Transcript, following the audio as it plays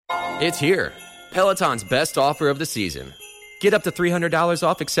It's here. Peloton's best offer of the season. Get up to $300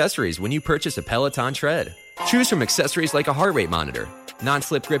 off accessories when you purchase a Peloton tread. Choose from accessories like a heart rate monitor,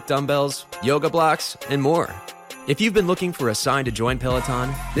 non-slip grip dumbbells, yoga blocks, and more. If you've been looking for a sign to join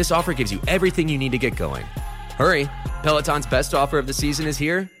Peloton, this offer gives you everything you need to get going. Hurry, Peloton's best offer of the season is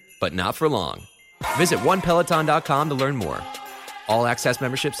here, but not for long. Visit onepeloton.com to learn more. All access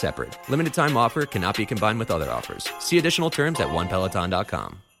membership separate. Limited time offer cannot be combined with other offers. See additional terms at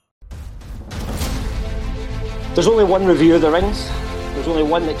onepeloton.com. There's only one review of the rings. There's only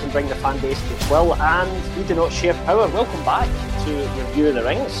one that can bring the fan base to its will, and we do not share power. Welcome back to Review of the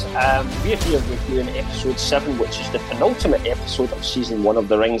Rings. We're here reviewing episode 7, which is the penultimate episode of season 1 of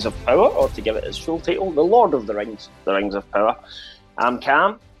The Rings of Power, or to give it its full title, The Lord of the Rings, The Rings of Power. I'm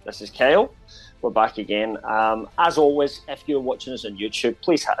Cam, this is Kyle. We're back again. As always, if you're watching us on YouTube,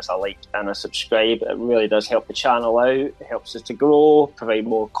 please hit us a like and a subscribe. It really does help the channel out. It helps us to grow, provide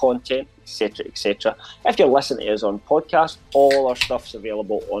more content, etc., etc. If you're listening to us on podcast, all our stuff's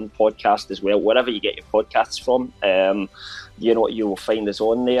available on podcast as well, wherever you get your podcasts from. You will find us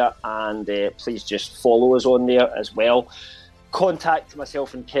on there, and please just follow us on there as well. Contact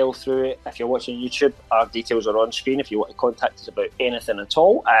myself and Kel through it. If you're watching YouTube, our details are on screen if you want to contact us about anything at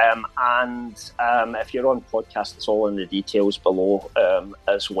all. And if you're on podcast, it's all in the details below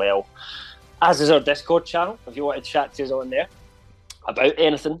as well. As is our Discord channel, if you want to chat to us on there about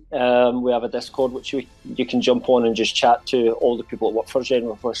anything. We have a Discord which you can jump on and just chat to all the people that work for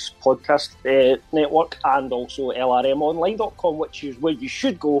General Force Podcast Network, and also lrmonline.com, which is where you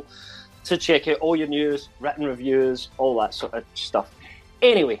should go to check out all your news, written reviews, all that sort of stuff.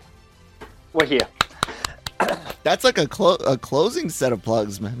 Anyway, we're here. That's like a closing set of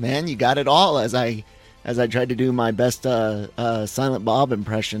plugs, man. You got it all. As I tried to do my best Silent Bob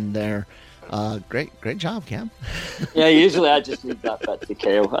impression there. Great job, Cam. Yeah, usually I just leave that bit to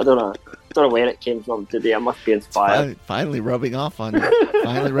Kyle. I don't know where it came from today. I must be inspired. Finally rubbing off on you.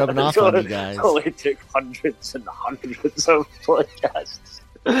 Finally rubbing off on you guys. It only took hundreds and hundreds of podcasts.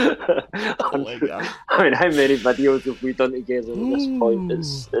 Oh my God. I mean, how many videos have we done together at this point?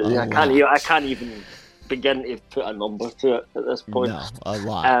 I can't even begin to put a number to it at this point. No, a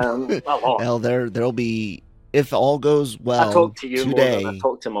lot. A lot. Well, there'll be, if all goes well, I talk to you today, more than I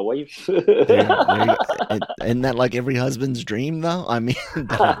talk to my wife. Isn't that like every husband's dream, though? I mean,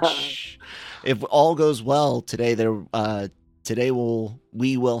 if all goes well today,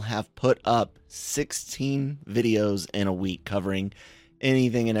 we will have put up 16 videos in a week covering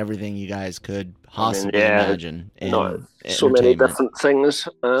anything and everything you guys could possibly imagine. So many different things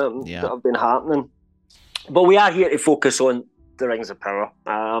that have been happening. But we are here to focus on the Rings of Power.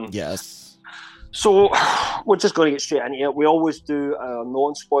 Yes. So we're just going to get straight into it. We always do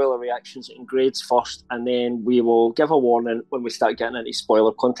non-spoiler reactions and grades first, and then we will give a warning when we start getting into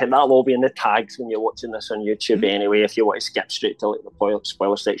spoiler content. That'll all be in the tags when you're watching this on YouTube anyway, if you want to skip straight to like the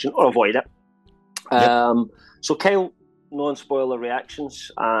spoiler section or avoid it. Yep. So Kyle, non-spoiler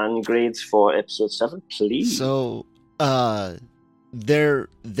reactions and grades for episode 7, please. So there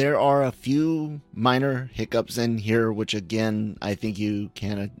are a few minor hiccups in here, which again I think you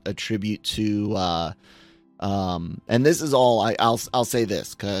can attribute to and this is all I'll say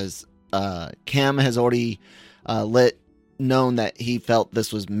this because Cam has already known that he felt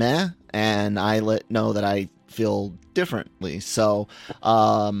this was meh, and I know that I feel differently. So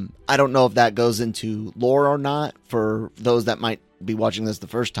I don't know if that goes into lore or not for those that might be watching this the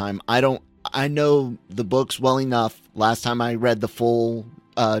first time. I know the books well enough. Last time I read the full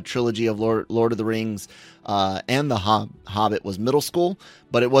trilogy of Lord of the Rings and the Hobbit was middle school,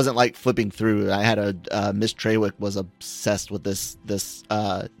 but it wasn't like flipping through. I had Miss Trawick was obsessed with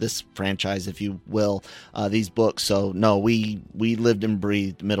this franchise, if you will, these books. So no, we lived and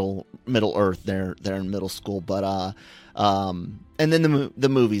breathed Middle Earth there in middle school. But and then the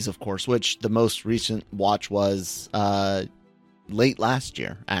movies, of course, which the most recent watch was late last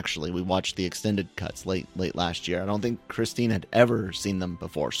year. Actually, we watched the extended cuts late last year. I don't think Christine had ever seen them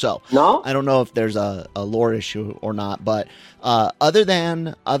before, so no, I don't know if there's a lore issue or not. But other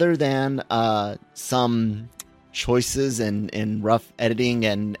than some choices and rough editing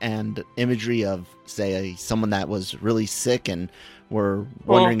and imagery of, say, someone that was really sick and we're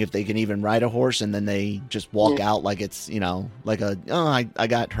wondering if they can even ride a horse, and then they just walk out like it's like I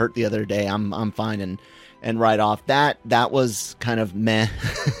got hurt the other day, I'm fine, and ride off. That was kind of meh.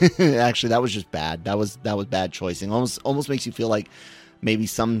 Actually, that was just bad. That was bad choicing. Almost makes you feel like maybe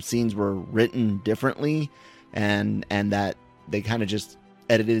some scenes were written differently, and that they kind of just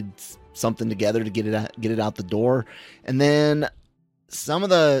edited something together to get it out the door. And then some of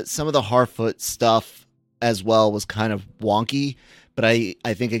the Harfoot stuff as well was kind of wonky But I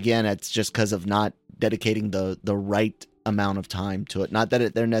think, again, it's just because of not dedicating the right amount of time to it. Not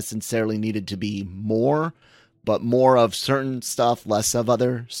that there necessarily needed to be more, but more of certain stuff, less of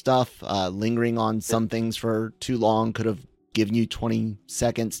other stuff. Lingering on some things for too long could have given you 20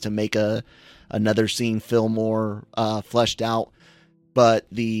 seconds to make another scene feel more fleshed out. But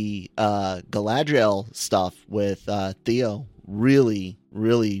the Galadriel stuff with Theo really,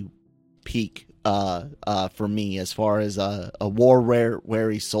 really peak for me, as far as a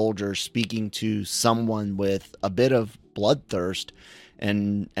war-weary soldier speaking to someone with a bit of bloodthirst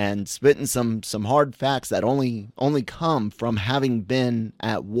and spitting some hard facts that only come from having been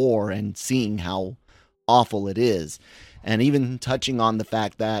at war and seeing how awful it is, and even touching on the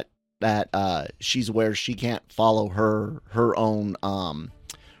fact that she's where she can't follow her own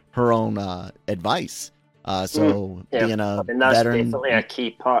advice. Being a that's veteran, definitely a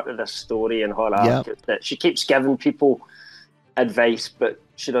key part of the story in her arc, is that she keeps giving people advice, but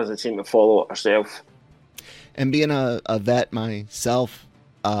she doesn't seem to follow it herself. And being a vet myself,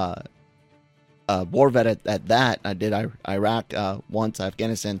 a war vet at that, I did Iraq once,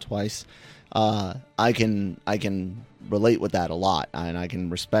 Afghanistan twice. I can relate with that a lot, and I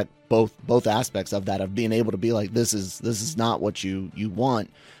can respect both aspects of that, of being able to be like, this is not what you want,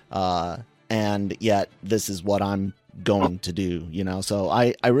 and yet this is what I'm going to do, so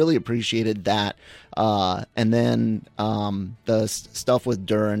I really appreciated that. And then the stuff with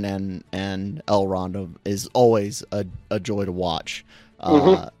Durin and Elrond is always a joy to watch.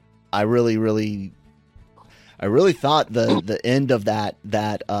 I really thought the end of that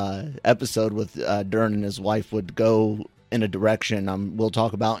episode with Durin and his wife would go in a direction we'll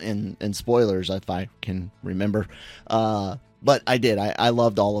talk about in spoilers if I can remember. But I did. I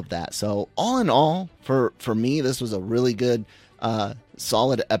loved all of that. So all in all, for me, this was a really good,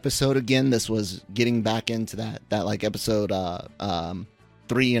 solid episode. Again, this was getting back into that like episode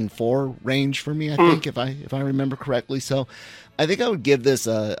 3 and 4 range for me, I think, if I remember correctly. So I think I would give this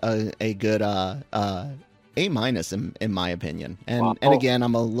a good A- in my opinion. And again,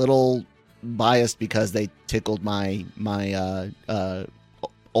 I'm a little biased because they tickled my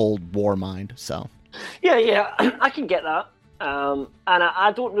old war mind. So yeah, I can get that. And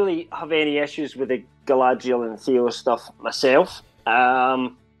I don't really have any issues with the Galadriel and Theo stuff myself. I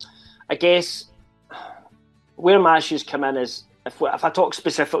guess where my issues come in is if I talk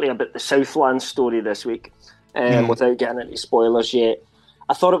specifically about the Southland story this week, without getting into spoilers yet,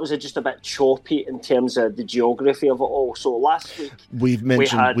 I thought it was just a bit choppy in terms of the geography of it all. So last week we've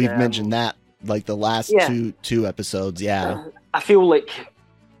mentioned that, like the last two episodes. Yeah, I feel like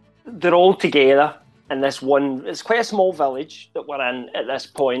they're all together in this one. It's quite a small village that we're in at this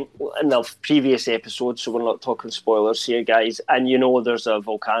point in the previous episode, so we're not talking spoilers here, guys. And there's a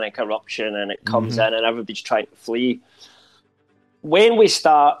volcanic eruption and it comes in and everybody's trying to flee. When we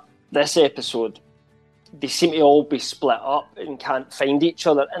start this episode, they seem to all be split up and can't find each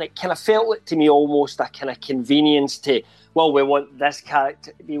other, and it kind of felt like to me almost a kind of convenience to, well, we want this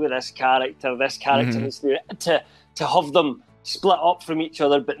character to be with this character needs to have them split up from each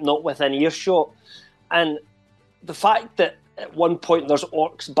other but not within earshot. And the fact that at one point there's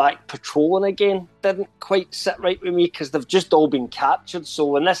orcs back patrolling again didn't quite sit right with me, because they've just all been captured. So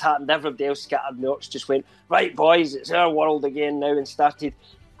when this happened, everybody else scattered, and the orcs just went, right boys, it's our world again now, and started.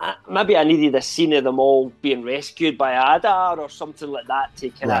 Maybe I needed a scene of them all being rescued by Adar or something like that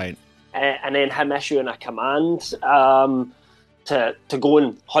to kind of, and then him issuing a command to go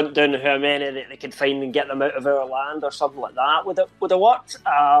and hunt down how many that they could find and get them out of our land or something like that. Would have worked.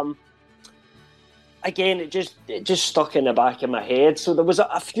 Again, it just stuck in the back of my head. So there was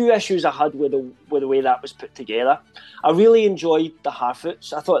a few issues I had with the way that was put together. I really enjoyed the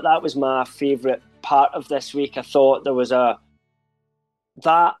Harfoots. I thought that was my favourite part of this week. I thought there was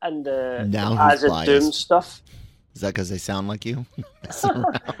that and the Azad Doom stuff. Is that because they sound like you?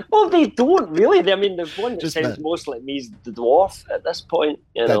 Well, they don't really. I mean, there's one that sounds most like me is the dwarf at this point.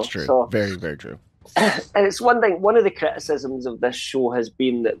 That's true. So, very, very true. And it's one thing, one of the criticisms of this show has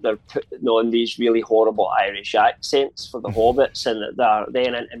been that they're putting on these really horrible Irish accents for the hobbits, and that they're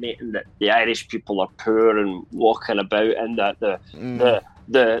then intimating that the Irish people are poor and walking about, and that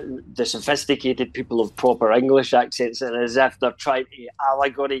the sophisticated people have proper English accents, and as if they're trying to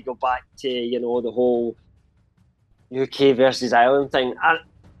allegory go back to, the whole UK versus Ireland thing.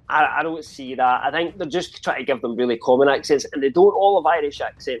 I don't see that. I think they're just trying to give them really common accents, and they don't all have Irish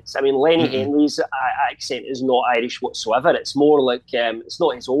accents. I mean, Lenny Henry's accent is not Irish whatsoever. It's more like, it's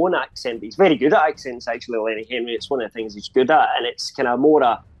not his own accent, but he's very good at accents, actually, Lenny Henry. It's one of the things he's good at, and it's kind of more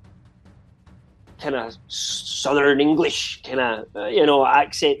a kind of Southern English kind of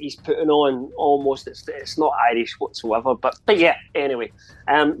accent he's putting on. Almost, it's not Irish whatsoever. But yeah, anyway,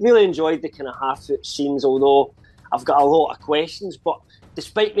 really enjoyed the kind of half-foot scenes. Although I've got a lot of questions, but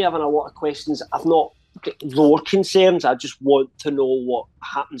despite me having a lot of questions, I've not got lore concerns. I just want to know what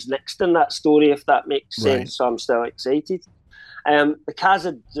happens next in that story, if that makes sense. Right. So I'm still excited. The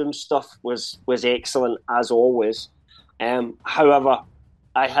Khazad-dûm stuff was excellent as always. However,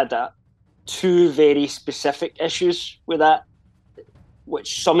 I had two very specific issues with that,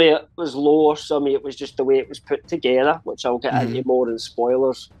 which some of it was lore, some of it was just the way it was put together, which I'll get into more in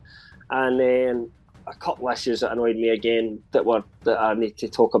spoilers. And then a couple of issues that annoyed me again that I need to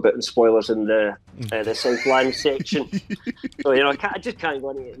talk about in spoilers in the Southland section. So I just can't go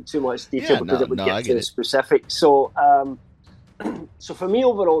into it in too much detail because it would get too specific. So so for me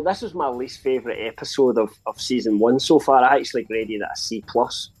overall, this is my least favourite episode of season 1 so far. I actually graded it a C+.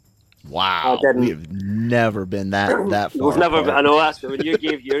 Wow, we've never been that far. We've never been. I know that's when you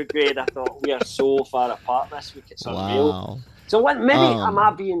gave your grade. I thought we are so far apart this week. It's unreal. Wow. So maybe am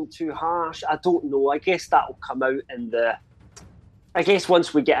I being too harsh? I don't know. I guess that'll come out I guess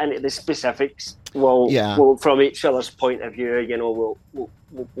once we get into the specifics, we'll from each other's point of view,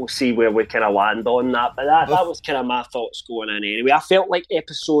 we'll see where we kind of land on that. But that was kind of my thoughts going in anyway. I felt like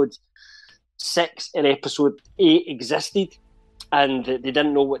episode 6 and episode 8 existed, and they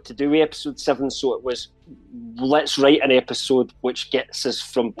didn't know what to do with episode 7, so it was, let's write an episode which gets us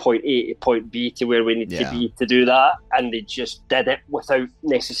from point A to point B to where we need to be to do that, and they just did it without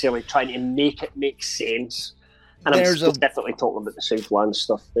necessarily trying to make it make sense. And I'm definitely talking about the Southland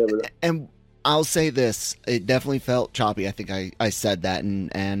stuff there. And I'll say this, it definitely felt choppy. I think I said that,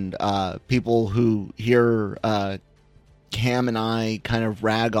 and people who hear Cam and I kind of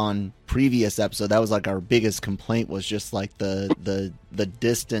rag on previous episode, that was like our biggest complaint, was just like the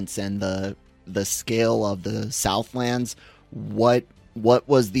distance and the scale of the Southlands. What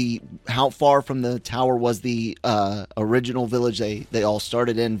was how far from the tower was the original village they all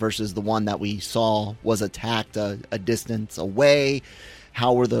started in versus the one that we saw was attacked a distance away?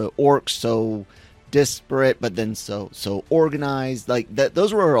 How were the orcs so disparate but then so organized? Like that,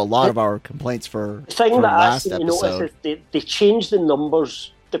 those were a lot of our complaints for last episode. Notice is they change the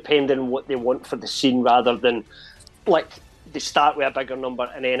numbers depending on what they want for the scene, rather than like they start with a bigger number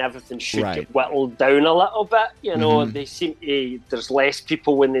and then everything should get whittled down a little bit. They seem to, there's less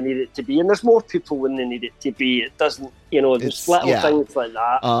people when they need it to be, and there's more people when they need it to be. It doesn't, there's little things like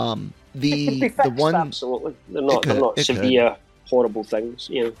that. It can be fixed, absolutely. They're not severe, horrible things.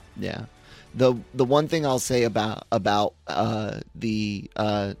 Yeah. The one thing I'll say about the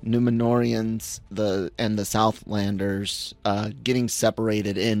Numenorians and the Southlanders getting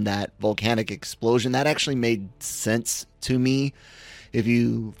separated in that volcanic explosion, that actually made sense to me. If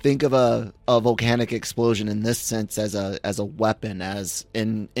you think of a volcanic explosion in this sense as a weapon, as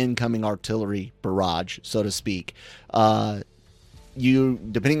an incoming artillery barrage, so to speak, you,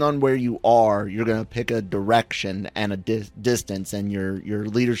 depending on where you are, you're going to pick a direction and a distance, and your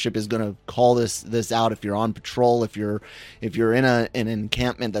leadership is going to call this out. If you're on patrol, if you're in an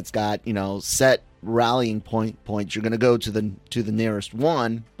encampment that's got set rallying points, you're going to go to the nearest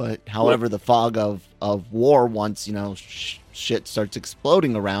one. But however, the fog of war, once shit starts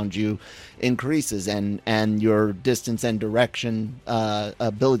exploding around you, increases, and your distance and direction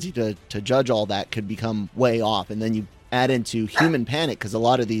ability to judge all that could become way off, and then you add into human panic, because a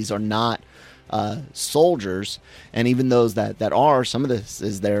lot of these are not soldiers, and even those that are, some of this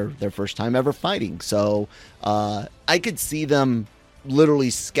is their first time ever fighting. So I could see them literally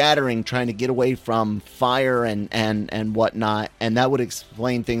scattering, trying to get away from fire and whatnot, and that would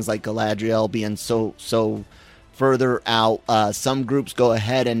explain things like Galadriel being so further out. Some groups go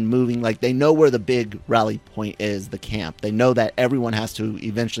ahead and moving, like they know where the big rally point is, the camp. They know that everyone has to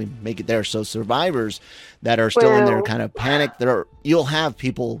eventually make it there. So survivors that are still in their kind of panic, you'll have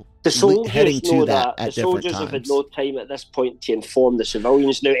people heading to that at different times. The soldiers have had no time at this point to inform the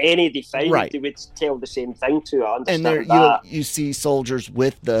civilians. Now, any they find, they would tell the same thing to. I understand that. You see soldiers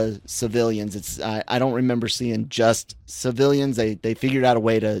with the civilians. It's I don't remember seeing just civilians. They figured out a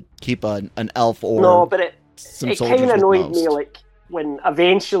way to keep an elf or no, but it kind of annoyed me, like when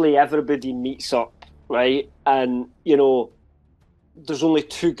eventually everybody meets up, right, and there's only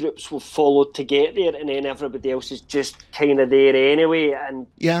two groups will follow to get there, and then everybody else is just kind of there anyway, and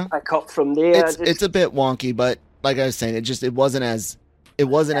pick up from there. It's a bit wonky, but like I was saying, it wasn't as maybe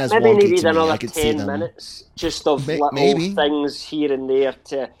wonky to me. Another I could 10 see them. minutes just of little things here and there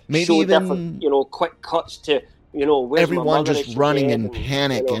to show different, quick cuts to You know, where's my everyone mother? just Is she running dead? in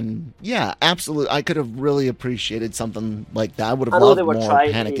panic, you know, and yeah, absolutely. I could have really appreciated something like that. I would I have know loved they were more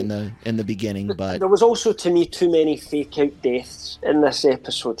trying panic to. in the beginning, but There was also, to me, too many fake out deaths in this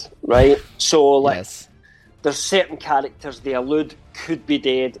episode, right? So, like, yes, there's certain characters they allude could be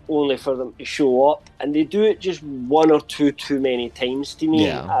dead only for them to show up, and they do it just one or two too many times to me,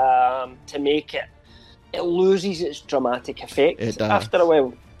 to make it. It loses its dramatic effect it does. after a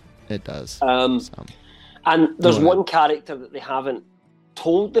while. It does. And there's one character that they haven't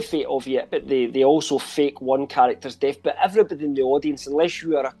told the fate of yet, but they also fake one character's death. But everybody in the audience, unless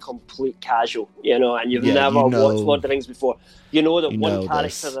you are a complete casual, you know, and you've never watched Lord of the Rings before, you know that one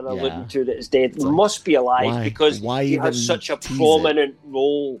character they're alluding to that is dead must be alive, because he has such a prominent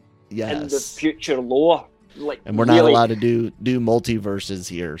role in the future lore. Like, and we're not allowed to do multiverses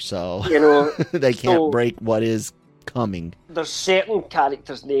here, so you know they can't break what is coming. There's certain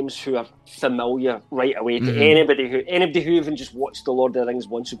characters' names who are familiar right away to anybody who even just watched the Lord of the Rings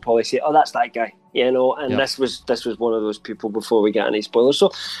once would probably say, "Oh, that's that guy," you know. And this was one of those people before we get any spoilers.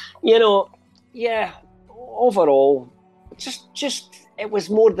 So, you know, yeah. Overall, just it was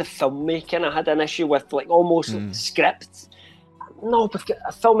more the filmmaking I had an issue with, like almost like the script. No, because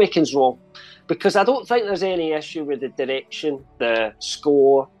filmmaking's wrong. Because I don't think there's any issue with the direction, the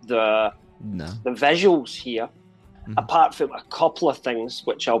score, the visuals here. Apart from a couple of things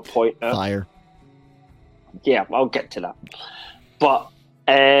which I'll point out. Fire. Yeah, I'll get to that. But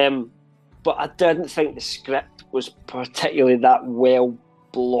I didn't think the script was particularly that well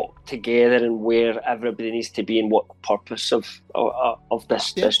blocked together and where everybody needs to be and what the purpose of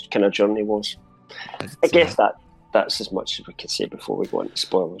this kind of journey was. I guess that's as much as we can say before we go into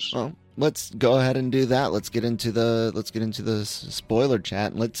spoilers. Well, let's go ahead and do that. Let's get into the spoiler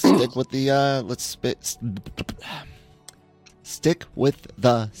chat. Let's stick with the stick with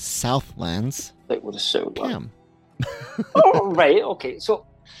the Southlands. Stick with the Southlands. Oh, right. Okay. So,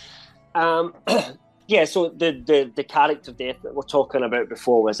 yeah. So the character death that we're talking about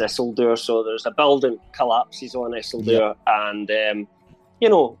before was Isildur. So there's a building collapses on Isildur, and you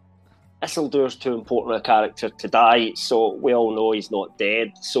know, Isildur's too important a character to die. So we all know he's not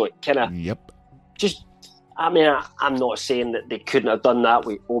dead. So it kind of just. I mean, I'm not saying that they couldn't have done that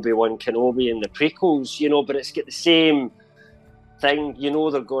with Obi-Wan Kenobi in the prequels, you know, but it's got the same thing. You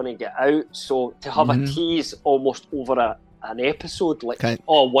know they're going to get out, so to have a tease almost over an episode, like,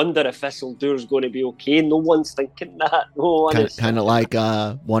 oh, I wonder if Isildur's going to be okay. No one's thinking that. No one kind of like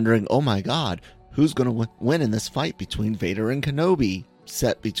wondering, oh my God, who's going to win in this fight between Vader and Kenobi?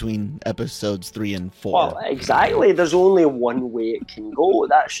 Set between episodes 3 and 4. Well, exactly. There's only one way it can go.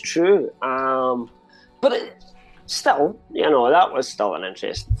 That's true. But still, you know, that was still an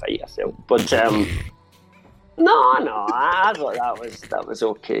interesting fight, I feel. But no, I thought that was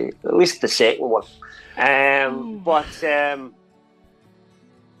okay. At least the second one. But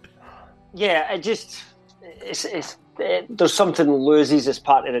yeah, there's something that loses as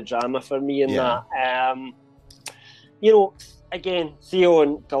part of the drama for me in that. You know, again, Theo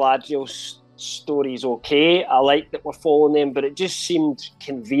and Galadriel's story's okay. I like that we're following them, but it just seemed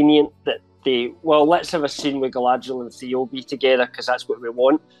convenient that let's have a scene with Galadriel and Theo be together because that's what we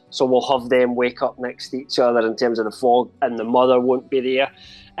want. So we'll have them wake up next to each other in terms of the fog, and the mother won't be there.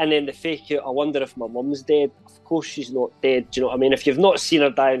 And then the fake out, I wonder if my mum's dead. Of course she's not dead. Do you know what I mean? If you've not seen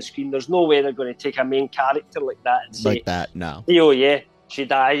her die on screen, there's no way they're going to take a main character like that and say, no. Theo, yeah, she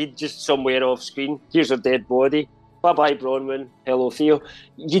died just somewhere off screen. Here's her dead body. Bye-bye, Bronwyn. Hello, Theo.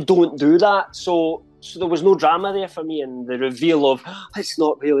 You don't do that. So there was no drama there for me, and the reveal of it's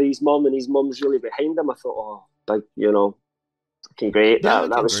not really his mum and his mum's really behind him. I thought, oh, big, you know, fucking great. Yeah,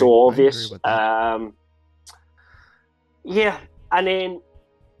 that was so obvious. Yeah, and then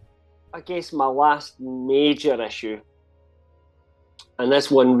I guess my last major issue, and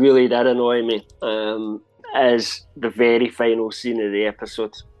this one really did annoy me, is the very final scene of the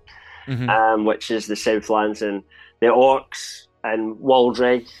episode, which is the Southlands and the orcs and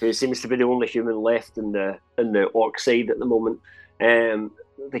Waldreg, who seems to be the only human left in the orc side at the moment.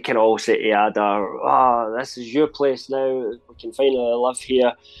 They can all say to Adar, this is your place now. We can finally live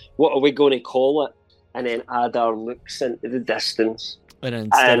here. What are we going to call it? And then Adar looks into the distance. And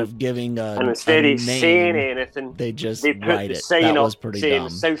instead of giving instead of saying anything, they put write the sign up saying dumb.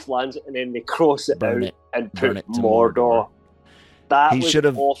 Southlands, and then they cross it Burn out it. and Burn put it to Mordor. Mordor. That He was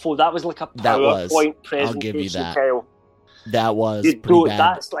should've- awful. That was like a PowerPoint presentation. I'll give you that. Kyle. That was You pretty don't, bad.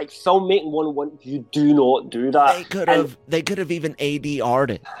 that's like filmmaking 101. You do not do that. They could have even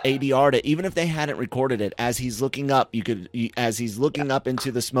ADR'd it. Even if they hadn't recorded it, as he's looking up, as he's looking up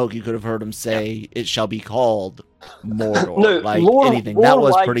into the smoke, you could have heard him say, "It shall be called Mordor." No, anything. That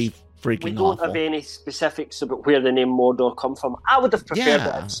was pretty freaking we don't awful. have any specifics about where the name Mordor come from. I would have preferred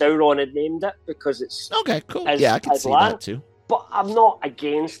it if Sauron had named it, because it's okay, cool. As, yeah, I can see land. that too. But I'm not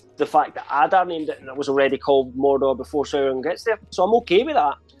against the fact that Adar named it and it was already called Mordor before Sauron gets there. So I'm okay with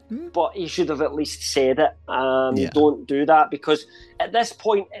that. But he should have at least said it. Don't do that, because at this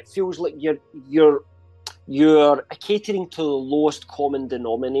point it feels like you're catering to the lowest common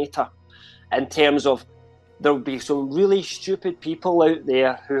denominator, in terms of there'll be some really stupid people out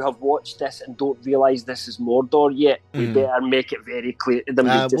there who have watched this and don't realise this is Mordor yet. We better make it very clear to them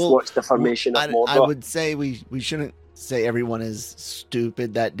they just watched the formation of Mordor. I would say we shouldn't say everyone is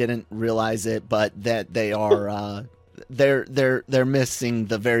stupid that didn't realize it, but that they are they're missing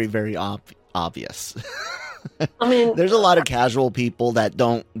the very, very obvious. I mean, there's a lot of casual people that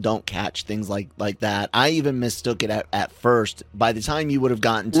don't catch things like that. I even mistook it at first. By the time you would have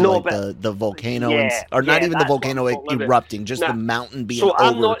gotten to the volcano, not even the volcano erupting, just the mountain being over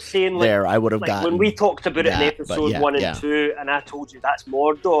I'm not saying there, I would have gotten. When we talked about it in episode 1 and 2, and I told you that's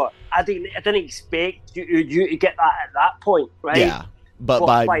Mordor, I didn't expect you to get that at that point, right? Yeah. But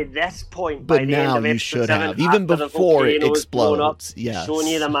by this point, by the now end of you episode should 7, have, even before it explodes. Yes. Showing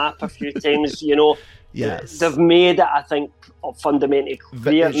you the map a few times, you know. Yes. They've made it, I think, fundamentally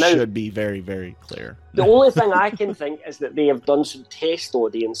clear. It should be very, very clear. The only thing I can think is that they have done some test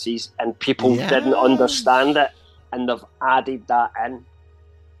audiences and people didn't understand it, and they've added that in.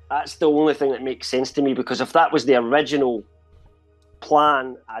 That's the only thing that makes sense to me, because if that was the original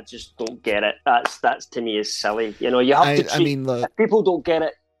plan, I just don't get it. That's to me is silly. You know, you have to treat, if people don't get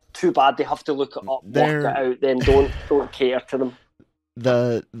it, too bad. They have to look it up, work it out. Then don't cater to them.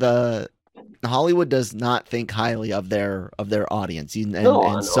 The Hollywood does not think highly of their audience, and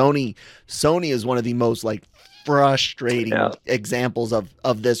Sony is one of the most frustrating examples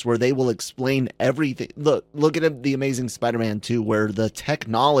of this, where they will explain everything. Look at the Amazing Spider-Man 2, where the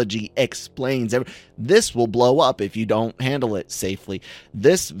technology explains this will blow up if you don't handle it safely.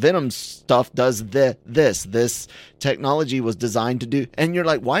 This Venom stuff does this technology was designed to do, and you're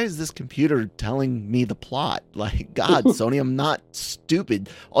like, why is this computer telling me the plot? Like, God, Sony, I'm not stupid.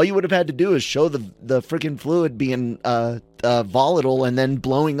 All you would have had to do is show the freaking fluid being volatile and then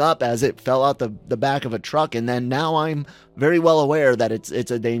blowing up as it fell out the back of a truck, and then now I'm very well aware that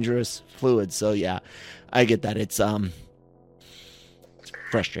it's a dangerous fluid. So yeah, I get that. It's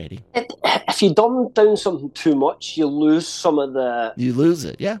frustrating. If you dumb down something too much, you lose some of the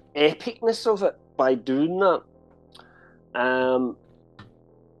epicness of it by doing that. And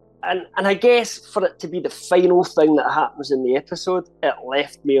I guess for it to be the final thing that happens in the episode, it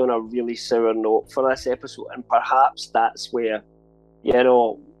left me on a really sour note for this episode, and perhaps that's where, you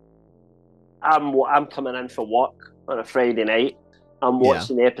know, I'm coming in for work on a Friday night, I'm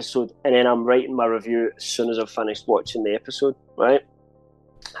watching the episode, and then I'm writing my review as soon as I've finished watching the episode, right?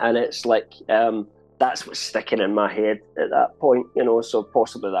 And it's like, that's what's sticking in my head at that point, you know, so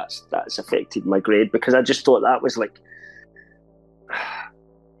possibly that's affected my grade, because I just thought that was like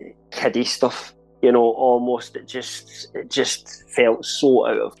kiddie stuff, you know, almost. It just felt so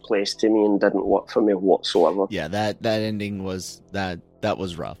out of place to me and didn't work for me whatsoever. Yeah, that ending was that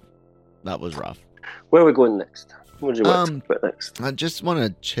was rough. That was rough. Where are we going next? What do you want to talk about next? I just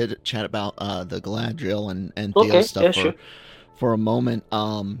want to chat about the Galadriel and Theo stuff for a moment.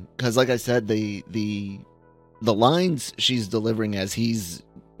 Because like I said, the lines she's delivering as he's,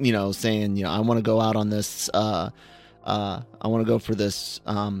 you know, saying, you know, I want to go out on this. I want to go for this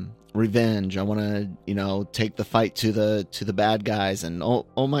revenge. I want to, you know, take the fight to the bad guys. And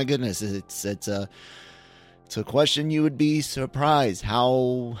oh my goodness, it's a question you would be surprised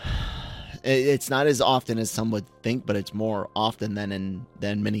how. It's not as often as some would think, but it's more often than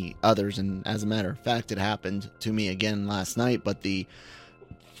many others. And as a matter of fact, it happened to me again last night. But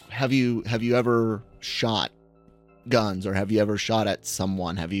have you ever shot guns, or have you ever shot at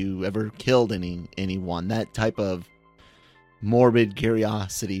someone? Have you ever killed anyone? That type of morbid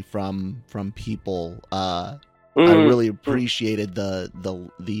curiosity from people. I really appreciated the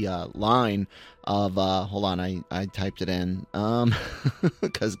line of hold on, I typed it in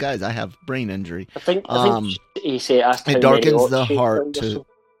because guys, I have brain injury. I think he asked it darkens the heart to.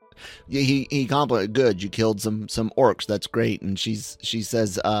 Yeah, he complimented, good, you killed some orcs, that's great. And she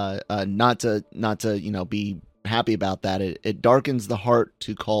says not to you know, be happy about that. It darkens the heart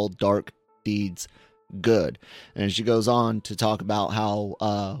to call dark deeds good. And she goes on to talk about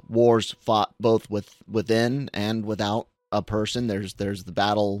how wars fought both within and without a person. There's the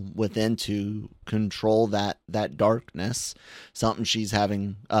battle within to control that darkness, something she's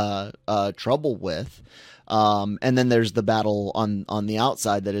having trouble with, and then there's the battle on the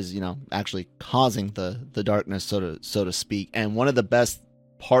outside that is, you know, actually causing the darkness, so to speak. And one of the best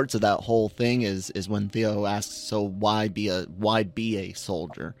parts of that whole thing is when Theo asks, so why be a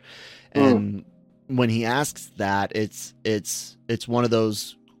soldier? And when he asks that, it's one of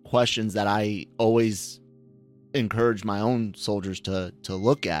those questions that I always encourage my own soldiers to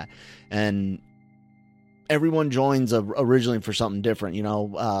look at. And everyone joins originally for something different,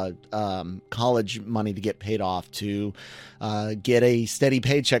 college money to get paid off, to get a steady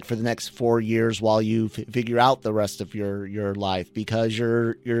paycheck for the next 4 years while you figure out the rest of your life, because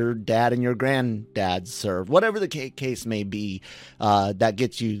your dad and your granddad served, whatever the case may be, that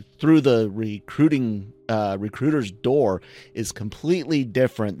gets you through the recruiter's door is completely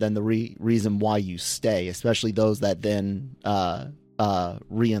different than the reason why you stay, especially those that then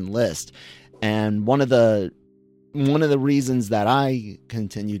re-enlist. And one of the reasons that I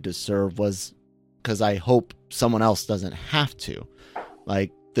continued to serve was because I hope someone else doesn't have to.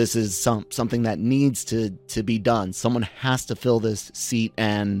 Like, this is something that needs to be done. Someone has to fill this seat,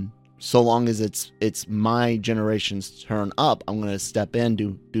 and so long as it's my generation's turn up, I'm going to step in,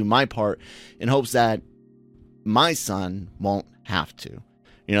 do my part, in hopes that my son won't have to.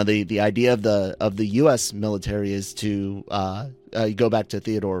 The idea of the U.S. military is to you go back to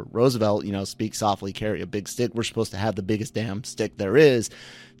Theodore Roosevelt, speak softly, carry a big stick. We're supposed to have the biggest damn stick there is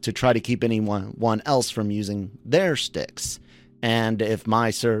to try to keep anyone else from using their sticks. And if my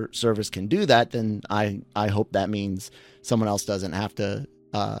service can do that, then I hope that means someone else doesn't have to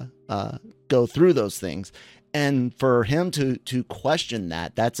go through those things. And for him to question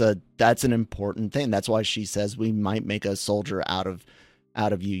that's an important thing. That's why she says we might make a soldier out of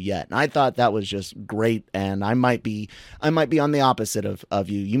you yet. And I thought that was just great. And I might be on the opposite of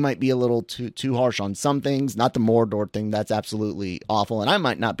you. You might be a little too harsh on some things, not the Mordor thing. That's absolutely awful. And I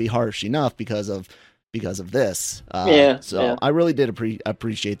might not be harsh enough because of this. I really did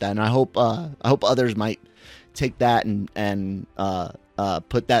appreciate that. And I hope others might take that and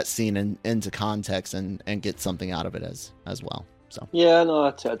put that scene into context and get something out of it as well. So yeah, no,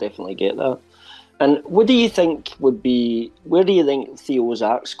 I definitely get that. And what do you think where do you think Theo's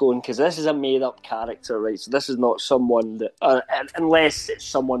arc's going? Because this is a made-up character, right? So this is not someone that, unless it's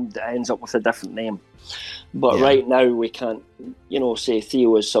someone that ends up with a different name. But right now we can't, say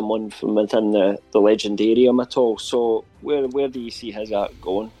Theo is someone from within the Legendarium at all. So where do you see his arc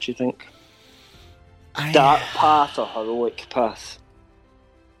going, do you think? Dark path or heroic path?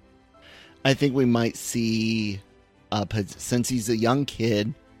 I think we might see, since he's a young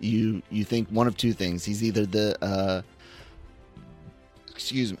kid, you think one of two things. He's either the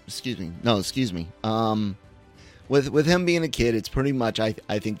excuse me. With him being a kid, it's pretty much I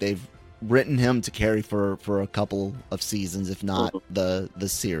think they've written him to carry for a couple of seasons, if not the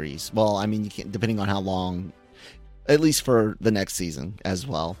series. Well, I mean, you can't, depending on how long, at least for the next season as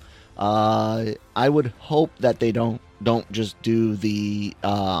well. I would hope that they don't just do the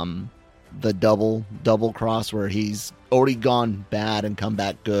double cross where he's already gone bad and come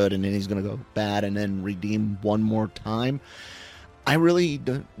back good, and then he's going to go bad and then redeem one more time. I really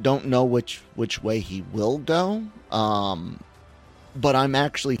don't know which way he will go, but I'm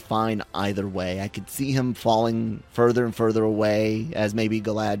actually fine either way. I could see him falling further and further away as maybe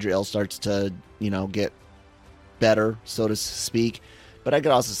Galadriel starts to get better, so to speak. But I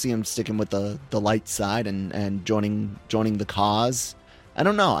could also see him sticking with the light side and joining the cause. I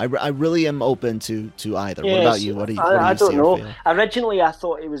don't know. I really am open to either. Yes, what about you? What do you I don't see know. feel? Originally, I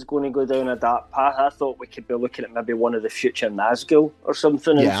thought he was going to go down a dark path. I thought we could be looking at maybe one of the future Nazgul or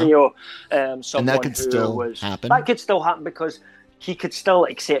something. Yeah. And, someone and that could still happen. That could still happen because he could still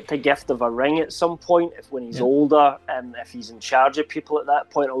accept a gift of a ring at some point when he's older, and if he's in charge of people at that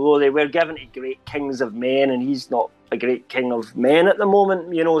point. Although they were given to great kings of men, and he's not a great king of men at the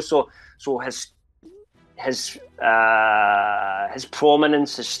moment. So his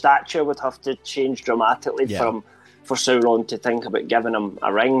prominence, his stature would have to change dramatically for Sauron to think about giving him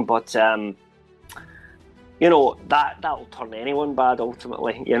a ring. But that'll turn anyone bad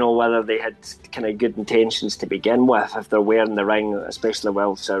ultimately. Whether they had kind of good intentions to begin with, if they're wearing the ring, especially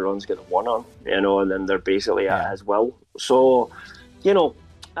while Sauron's got one on, and then they're basically at his will. So,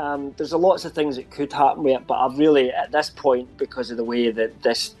 there's lots of things that could happen with it. But I've really, at this point, because of the way that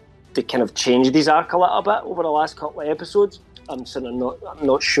they kind of changed his arc a little bit over the last couple of episodes, I'm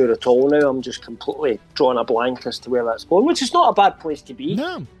not sure at all now. I'm just completely drawing a blank as to where that's going, which is not a bad place to be.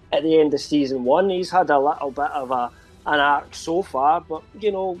 No. At the end of season 1, he's had a little bit of an arc so far, but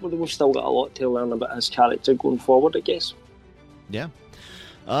we've still got a lot to learn about his character going forward, I guess. Yeah.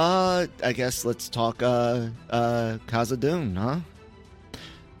 I guess let's talk Khazad-dûm, huh?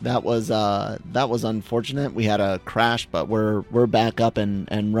 That was unfortunate. We had a crash, but we're back up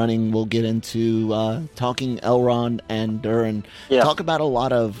and running. We'll get into talking Elrond and Durin. Talk about a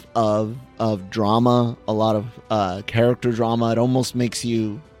lot of drama, a lot of character drama. It almost makes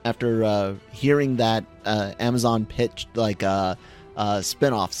you, after hearing that Amazon pitched like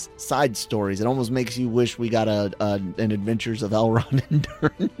spin-offs, side stories, it almost makes you wish we got an Adventures of Elrond and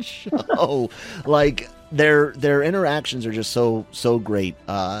Durin show. Like, their interactions are just so great.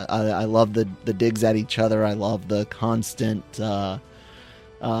 I love the digs at each other. I love the constant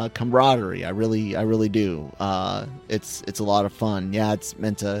camaraderie. I really do. It's a lot of fun. Yeah, it's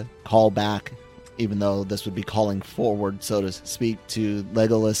meant to call back, even though this would be calling forward, so to speak, to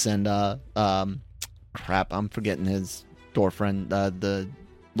Legolas and crap, I'm forgetting his dwarf friend, the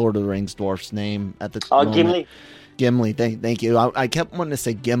Lord of the Rings dwarf's name at the moment. Gimli. Gimli, thank you. I kept wanting to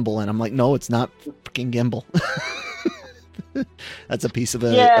say Gimbal, and I'm like, no, it's not freaking Gimbal. That's a piece of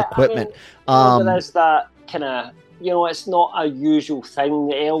equipment. There's that kind of, it's not a usual thing.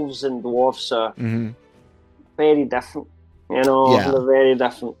 The elves and dwarfs are very different. They're very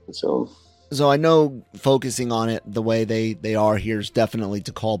different. So I know focusing on it the way they are here is definitely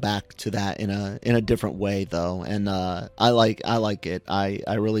to call back to that in a different way, though, and I like it. I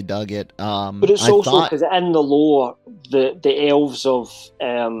really dug it. But it's also because in the lore, the elves of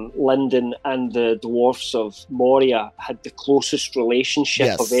Lindon and the dwarfs of Moria had the closest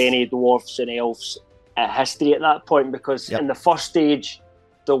relationship of any dwarfs and elves history at that point, because in the first age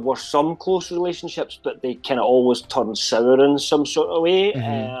there were some close relationships, but they kind of always turned sour in some sort of way.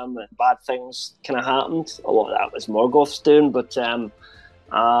 Bad things kind of happened. A lot of that was Morgoth's doing, but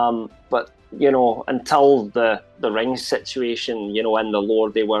until the ring situation, in the lore,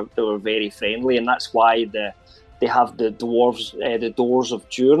 they were very friendly, and that's why they have the dwarves, the doors of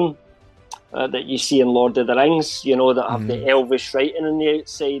Durin that you see in Lord of the Rings. That have the elvish writing on the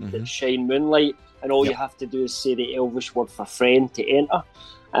outside that shine moonlight, and all you have to do is say the elvish word for friend to enter.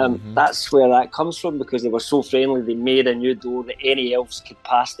 That's where that comes from, because they were so friendly. They made a new door that any elves could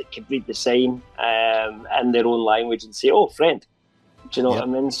pass that could read the sign in their own language and say, "Oh, friend." Do you know what I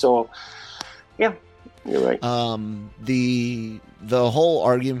mean? So, yeah, you're right. The whole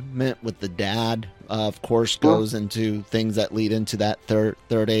argument with the dad, of course, goes into things that lead into that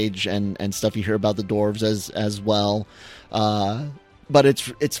third age and stuff you hear about the dwarves as well. But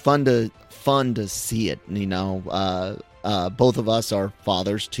it's fun to see it. Both of us are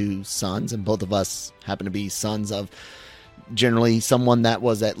fathers to sons, and both of us happen to be sons of generally someone that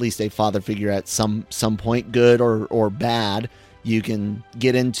was at least a father figure at some point, good or bad. You can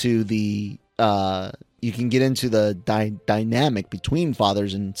get into the dynamic between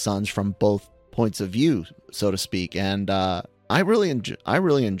fathers and sons from both points of view, so to speak. And I really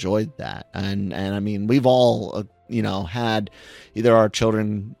enjoyed that. And I mean, we've all had either our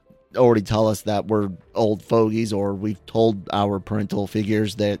children already tell us that we're old fogies, or we've told our parental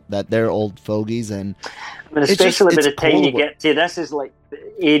figures that they're old fogies. And I mean, especially by the time you get to this, is like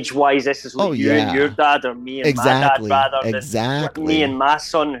age-wise, this is like you and your dad, or me and my dad, rather than me and my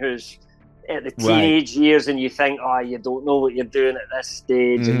son, who's at the teenage years, and you think, you don't know what you're doing at this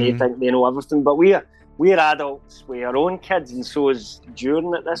stage, and they think they know everything. But we're adults with our own kids, and so is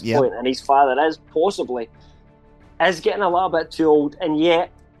Durin at this point, and his father is getting a little bit too old, and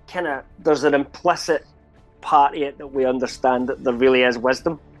yet there's an implicit part of it that we understand that there really is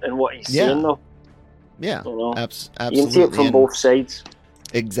wisdom in what he's saying, though. Yeah, absolutely. You can see it from both sides.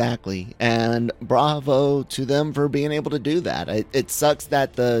 Exactly, and bravo to them for being able to do that. It sucks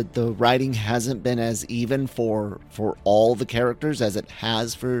that the writing hasn't been as even for all the characters as it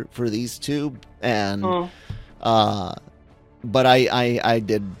has for these two, and but I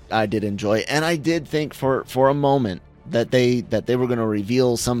did enjoy it, and I did think for a moment that they were going to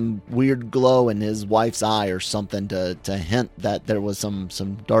reveal some weird glow in his wife's eye or something to hint that there was some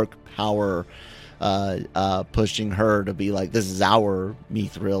dark power pushing her to be like, this is our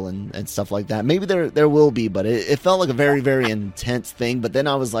Mithril and stuff like that. Maybe there will be, but it felt like a very, very intense thing. But then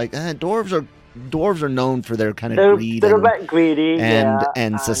I was like, dwarves are known for their kind of greed. They're a bit greedy,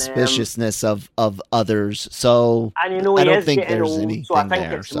 and suspiciousness of others. So and I don't think there's anything so I think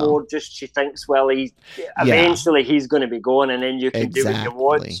there. It's more just she thinks, well, eventually he's going to be gone, and then you can do what you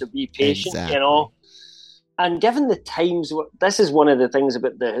want. So be patient, And given the times, this is one of the things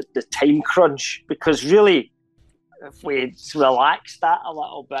about the time crunch, because really, if we relax that a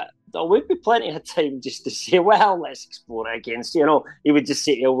little bit, there would be plenty of time just to say, well, let's explore it again. So, he would just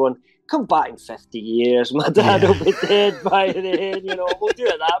say to everyone, come back in 50 years. My dad will be dead by then, we'll do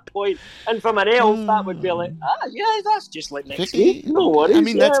it at that point. And from an elf, that would be like, that's just like next 50? week. No worries. I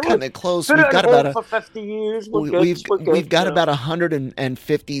mean, that's kind of close. We've got about for 50 years. We've got about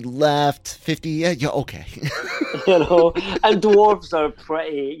 150 left. 50, yeah, okay. And dwarves are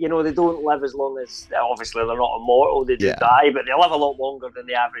pretty, they don't live as long as, obviously they're not immortal, they do die, but they live a lot longer than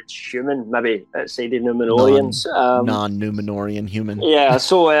the average human, maybe outside the Numenorians. Non-Numenorian human. Yeah,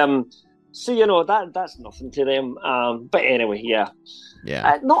 so that's nothing to them. But anyway, yeah.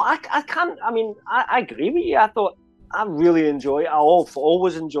 No, I can't. I mean, I agree with you. I really enjoy it. I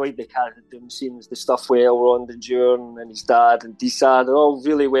always enjoyed the character Doom scenes, the stuff with Elrond and Durin and his dad and Disa. They're all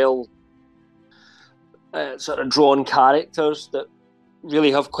really well sort of drawn characters that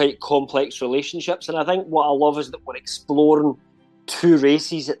really have quite complex relationships. And I think what I love is that we're exploring two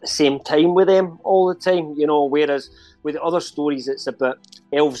races at the same time with them all the time, whereas with other stories it's about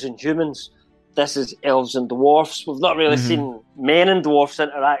elves and humans. This is elves and dwarfs. We've not really seen men and dwarfs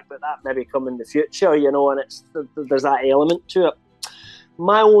interact, but that maybe come in the future, and there's that element to it.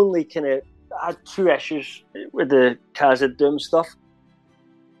 My only I had two issues with the Khazad-dûm stuff.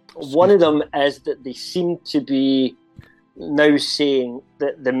 One of them is that they seem to be now saying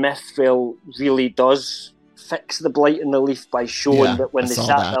that the Mithril really does fix the blight in the leaf by showing that when they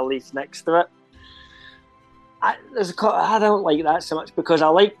sat the leaf next to it. I don't like that so much because I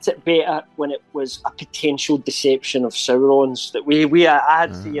liked it better when it was a potential deception of Sauron's. That I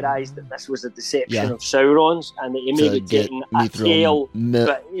had theorised that this was a deception of Sauron's, and that he may be taking a tail,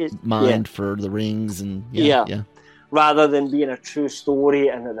 mind for the rings, and rather than being a true story,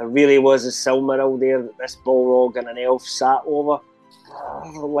 and that there really was a Silmaril there that this Balrog and an elf sat over.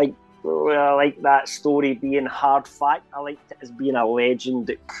 I like that story being hard fact. I liked it as being a legend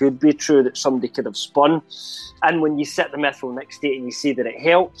that could be true, that somebody could have spun. And when you set the Mithril next to it and you see that it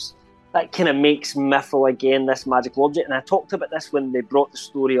helps, that kind of makes Mithril again this magical object. And I talked about this when they brought the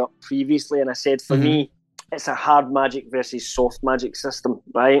story up previously, and I said for me, it's a hard magic versus soft magic system,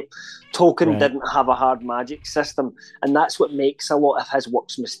 right? Tolkien didn't have a hard magic system, and that's what makes a lot of his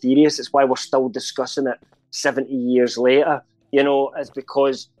works mysterious. It's why we're still discussing it 70 years later, it's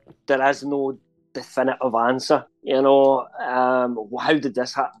because there is no definitive answer, how did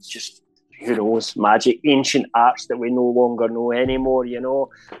this happen? Just, who knows, magic, ancient arts that we no longer know anymore,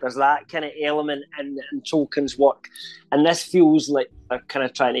 There's that kind of element in Tolkien's work. And this feels like they're kind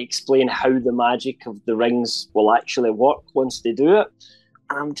of trying to explain how the magic of the rings will actually work once they do it.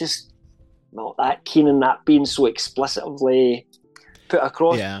 And I'm just not that keen on that being so explicitly put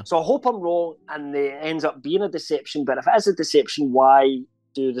across. Yeah. So I hope I'm wrong and it ends up being a deception. But if it is a deception, why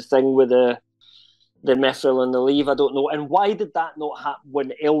do the thing with the Mithril and the leaf? I don't know. And why did that not happen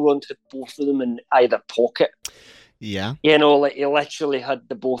when Elrond had both of them in either pocket? Yeah. He literally had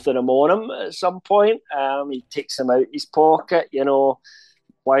the both of them on him at some point. He takes them out his pocket,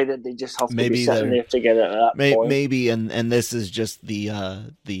 Why did they just have to be sitting there together at that point? Maybe, and this is just the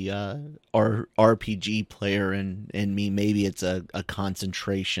RPG player in me. Maybe it's a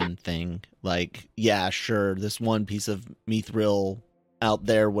concentration thing. Like, yeah, sure, this one piece of mithril out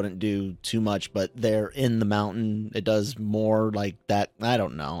there wouldn't do too much, but there in the mountain, it does more like that. I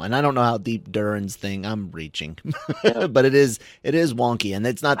don't know. And I don't know how deep Durin's thing, I'm reaching, but it is wonky. And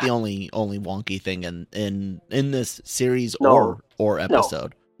it's not the only wonky thing in this series or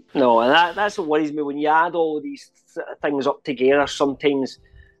episode. No, and that's what worries me when you add all of these things up together. Sometimes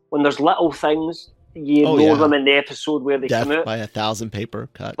when there's little things, you know them in the episode where they come out by 1,000 paper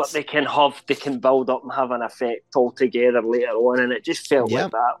cuts, but they can build up and have an effect altogether later on, and it just felt like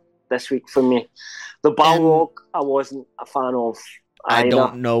that this week for me. The Balrog, I wasn't a fan of either. I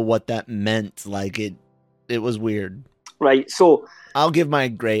don't know what that meant. Like it was weird. Right, so I'll give my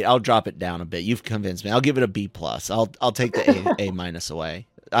grade. I'll drop it down a bit. You've convinced me. I'll give it a B+. I'll take the A- away.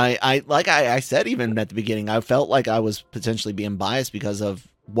 I said even at the beginning, I felt like I was potentially being biased because of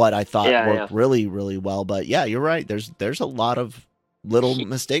what I thought worked really, really well. But yeah, you're right. There's a lot of little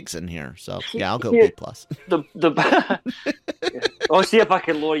mistakes in here. So yeah, I'll go B+. I'll see if I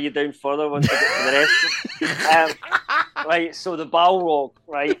can lower you down further once I get to the rest. Right, so the Balrog,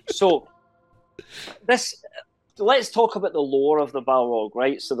 right? So let's talk about the lore of the Balrog,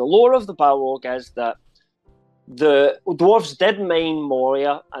 right? So the lore of the Balrog is that the dwarves did mine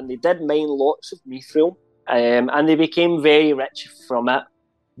Moria, and they did mine lots of mithril, and they became very rich from it.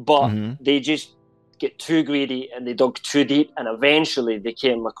 But they just get too greedy and they dug too deep, and eventually they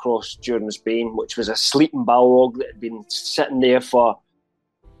came across Durin's Bane, which was a sleeping Balrog that had been sitting there for,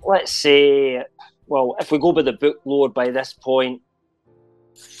 let's say, well, if we go by the book lore, by this point,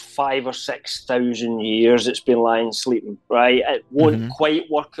 5,000 or 6,000 years it's been lying sleeping, right? It won't quite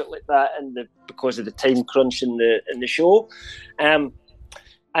work out like that because of the time crunch in the show.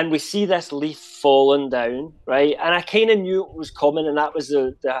 And we see this leaf falling down, right? And I kind of knew it was coming, and that was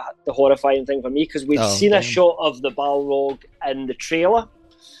the horrifying thing for me, because we'd seen a shot of the Balrog in the trailer.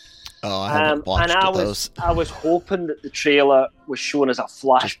 Oh, I haven't watched those. I was hoping that the trailer was showing as a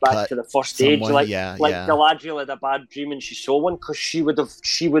flashback to the first stage, like Galadriel had a bad dream and she saw one, because she would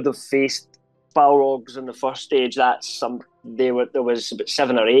have faced Balrogs in the first stage. There was about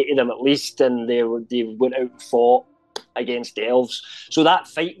 7 or 8 of them at least, and they went out and fought against the elves. So that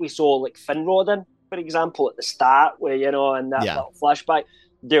fight we saw, like Finrod in, for example, at the start, where in that little flashback,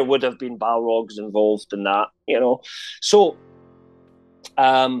 there would have been Balrogs involved in that, So,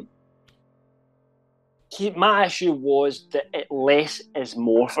 my issue was that less is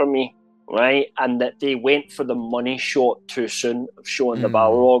more for me, right? And that they went for the money shot too soon of showing the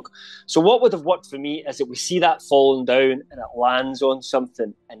Balrog. So what would have worked for me is that we see that falling down and it lands on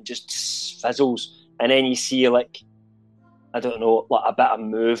something and just fizzles, and then you see, like, I don't know, like a bit of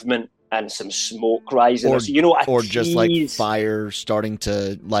movement and some smoke rising, or just like fire starting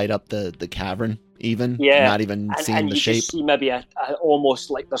to light up the cavern. Even not even seeing and the you shape. Just see maybe a almost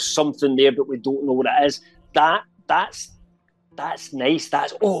like there's something there, but we don't know what it is. That's nice.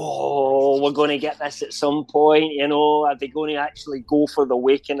 That's we're going to get this at some point. Are they going to actually go for the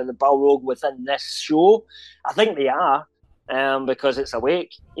waking of the Balrog within this show? I think they are, because it's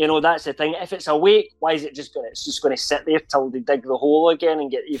awake. That's the thing. If it's awake, why is it just going? It's just going to sit there till they dig the hole again and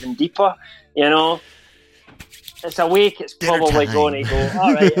get even deeper. It's awake, it's probably going to go,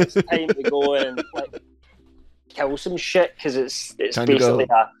 all right, it's time to go and like kill some shit, because it's time basically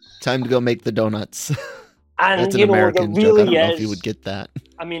time to go make the donuts. And that's an American there joke. Really I don't know if you would get that.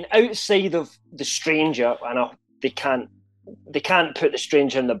 I mean, outside of the Stranger, I know they can't put the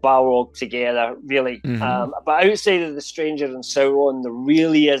Stranger and the Balrog together, really. But outside of the Stranger and Sauron, there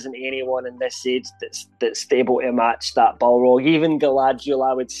really isn't anyone in this age that's able to match that Balrog. Even Galadriel,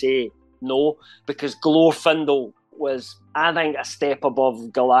 I would say. No, because Glorfindel was, I think, a step above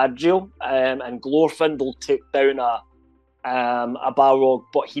Galadriel, and Glorfindel took down a Balrog,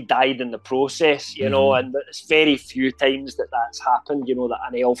 but he died in the process, and it's very few times that's happened, that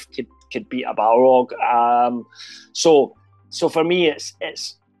an elf could beat a Balrog. So for me, it's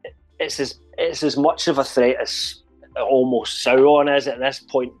as much of a threat as almost Sauron is at this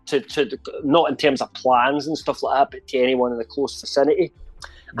point, to not in terms of plans and stuff like that, but to anyone in the close vicinity.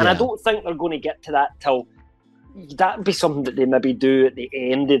 And I don't think they're going to get to that till that'd be something that they maybe do at the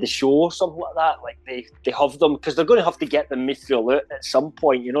end of the show or something like that. Like they have them, because they're going to have to get the mithril out at some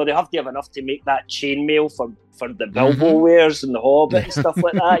point. They have to have enough to make that chainmail for the Bilbo wears and the Hobbit and stuff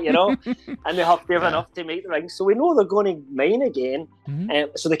like that, and they have to have enough to make the rings. So we know they're going to mine again,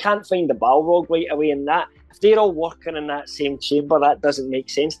 so they can't find the Balrog right away. In that, if they're all working in that same chamber, that doesn't make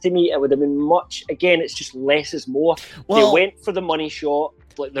sense to me. It would have been much. Again, it's just less is more. Well, they went for the money shot.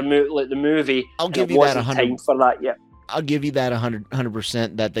 Like the movie, I'll give you that 100. Time for that yet. I'll give you that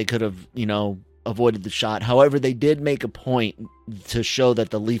 100% that they could have, avoided the shot. However, they did make a point to show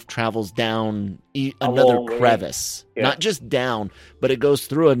that the leaf travels down another crevice, not just down, but it goes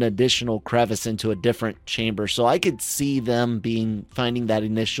through an additional crevice into a different chamber. So I could see them finding that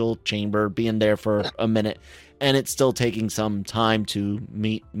initial chamber, being there for a minute, and it's still taking some time to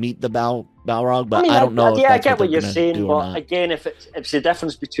meet the Balrog, but I don't know. I get what you're saying, but again, if it's the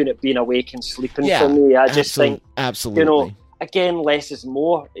difference between it being awake and sleeping for me, I just think absolutely. Again, less is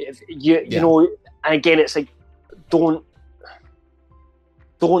more. If you know, and again, it's like don't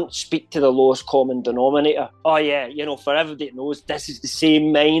speak to the lowest common denominator. Oh yeah, for everybody that knows, this is the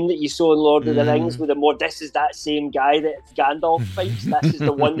same mine that you saw in Lord of the Rings with the more. This is that same guy that Gandalf fights. This is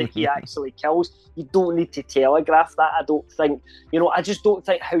the one that he actually kills. You don't need to telegraph that. I don't think. I just don't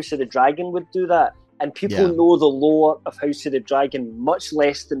think House of the Dragon would do that. And people know the lore of House of the Dragon much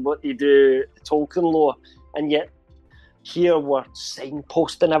less than what they do the Tolkien lore, and yet here we're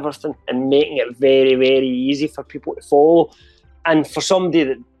signposting everything and making it very, very easy for people to follow. And for somebody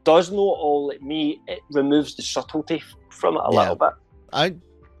that does know it all like me, it removes the subtlety from it a little bit. I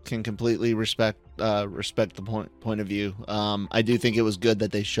can completely respect the point of view. I do think it was good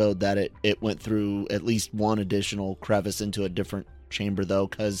that they showed that it went through at least one additional crevice into a different chamber, though,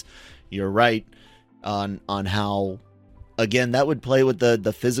 because you're right on how, again, that would play with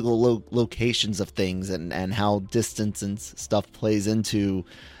the physical locations of things and how distance and stuff plays into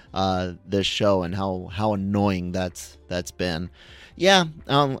this show, and how annoying that's been. Yeah,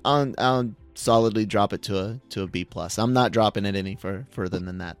 solidly drop it to a B plus. I'm not dropping it any further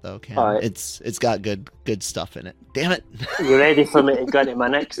than that though, Cam. Right. It's got good stuff in it. Damn it. You ready for me to go to my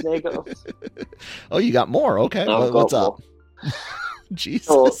next negative? Oh, you got more? Okay. What's up? Jesus.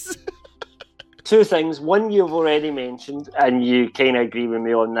 So, two things. One you've already mentioned, and you kind of agree with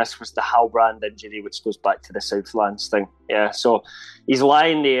me on this, was the Halbrand injury, which goes back to the Southlands thing. Yeah, so he's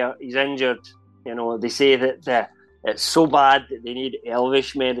lying there, he's injured. You know, they say that it's so bad that they need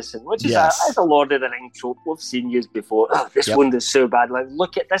Elvish medicine, which is a Lord of the Rings trope. We've seen used before. Oh, this wound is so bad. Like,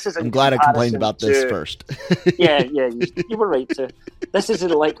 look at this. I'm glad I complained about this first. yeah, you were right to. This is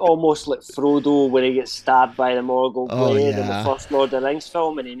like almost like Frodo when he gets stabbed by the Morgul blade in the first Lord of the Rings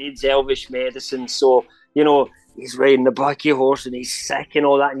film, and he needs Elvish medicine. So, you know, he's riding the back of your horse and he's sick and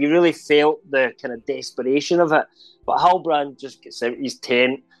all that, and you really felt the kind of desperation of it. But Halbrand just gets out his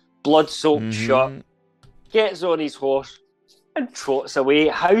tent, blood-soaked shirt, gets on his horse and trots away.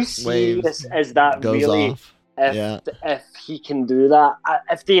 How serious is that really? Off. If he can do that,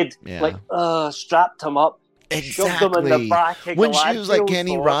 if they'd strapped him up, shoved him in the back of when she was like, "Can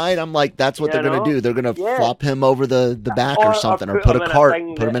he ride?" I'm like, "That's what they're gonna do. They're gonna flop him over the back or something, or put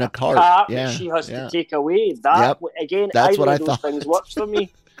him in a cart. Yeah, she has to take away that again. That's what I those thought. Things works for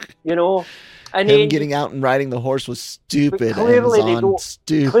me, you know. And him then, getting out and riding the horse was stupid. Clearly,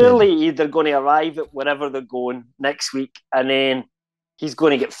 stupid. Clearly, either going to arrive at wherever they're going next week, and then he's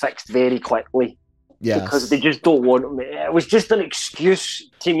going to get fixed very quickly. Yes. Because they just don't want him. It was just an excuse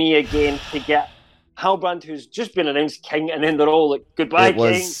to me again to get Halbrand, who's just been announced king, and then they're all like, "Goodbye,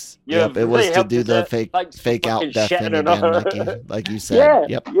 king." It was to do the fake out death thing again, like you said.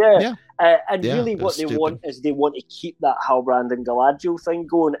 Yeah. And really what they want is they want to keep that Halbrand and Galadriel thing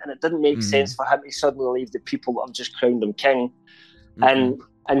going, and it didn't make sense for him to suddenly leave the people that have just crowned him king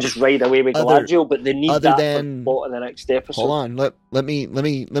and just ride away with Galadriel, but they need that for plot in the next episode. Hold on, let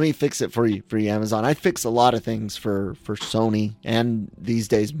me fix it for you, Amazon. I fix a lot of things for Sony and these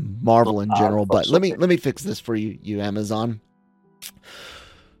days Marvel in general, but let me fix this for you, Amazon.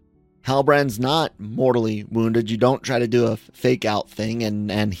 Halbrand's not mortally wounded. You don't try to do a fake out thing,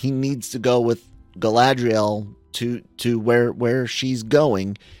 and he needs to go with Galadriel to where she's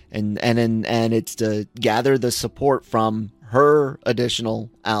going, and it's to gather the support from her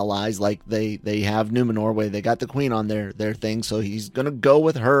additional allies, like they have Numenor, where they got the queen on their thing, so he's gonna go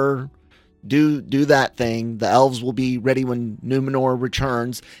with her, do that thing. The elves will be ready when Numenor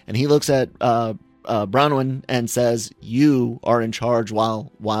returns, and he looks at Bronwyn and says, "You are in charge while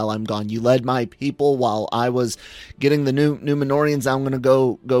I'm gone. You led my people while I was getting the Numenorians. I'm gonna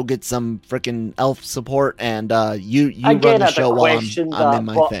go get some freaking elf support, and you run the show while I'm in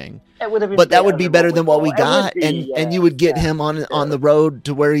my thing." But that would be better than what we got, and you would get him on the road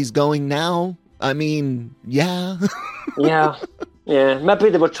to where he's going now. I mean, yeah. Maybe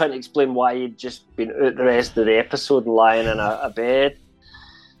they were trying to explain why he'd just been out the rest of the episode lying in a bed.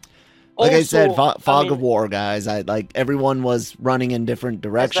 Like I said, fog of war, guys. Everyone was running in different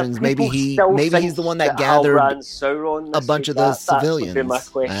directions. Maybe he's the one that gathered a bunch of the civilians. That would be my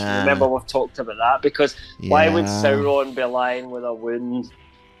question. Remember, we've talked about that, because why would Sauron be lying with a wound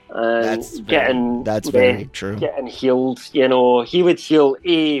and that's very true. Getting healed? You know, he would heal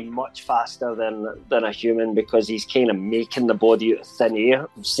much faster than a human, because he's kind of making the body out of thin air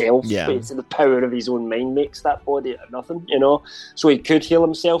himself. Yeah. But the power of his own mind makes that body out of nothing, you know. So he could heal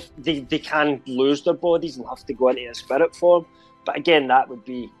himself. They can lose their bodies and have to go into a spirit form. But again, that would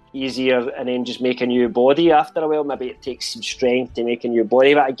be easier, and then just make a new body after a while. Maybe it takes some strength to make a new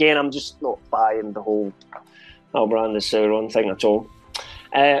body. But again, I'm just not buying the whole Halbrand and Sauron thing at all.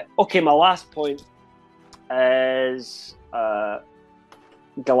 Okay, my last point is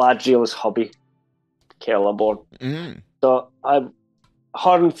Galadriel's hubby, Celeborn. So her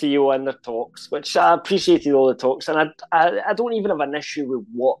and Theo in their talks, which I appreciated all the talks, and I don't even have an issue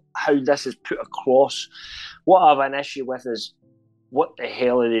with how this is put across. What I have an issue with is, what the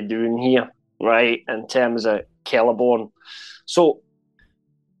hell are they doing here, right, in terms of Celeborn? So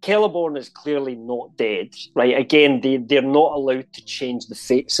Celeborn is clearly not dead, right? Again, they're not allowed to change the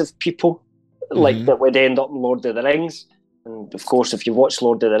fates of people, like that would end up in Lord of the Rings. And of course, if you watch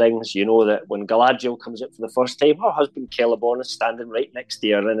Lord of the Rings, you know that when Galadriel comes out for the first time, her husband Celeborn is standing right next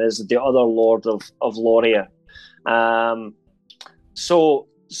to her and is the other Lord of Loria. So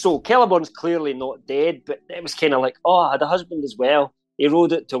Celeborn's clearly not dead, but it was kind of like, I had a husband as well. He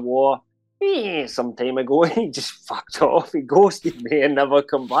rode out to war some time ago, and he just fucked off. He ghosted me and never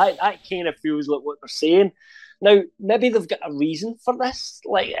come back. That kind of feels like what they're saying. Now, maybe they've got a reason for this,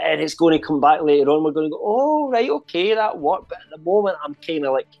 and it's going to come back later on. We're going to go, oh, right, okay, that worked. But at the moment, I'm kind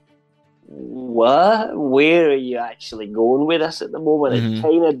of like, what? Where are you actually going with this at the moment? Mhm. It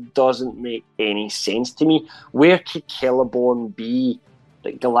kind of doesn't make any sense to me. Where could Celeborn be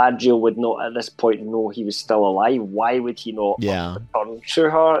that Galadriel would not at this point know he was still alive? Why would he not return to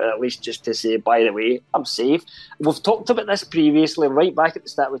her, at least just to say, by the way, I'm safe? We've talked about this previously. Right back at the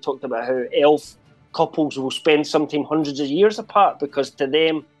start, we talked about how elf couples will spend sometimes hundreds of years apart because to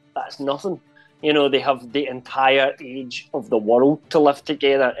them, that's nothing. You know, they have the entire age of the world to live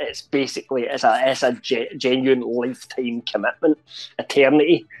together. It's basically, it's a genuine lifetime commitment,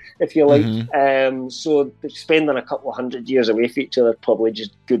 eternity, if you like. So spending a couple of 100 years away from each other probably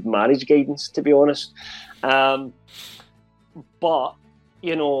just good marriage guidance, to be honest. But,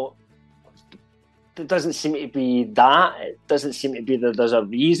 you know, it doesn't seem to be that. It doesn't seem to be that there's a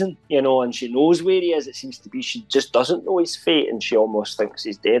reason, you know, and she knows where he is. It seems to be she just doesn't know his fate and she almost thinks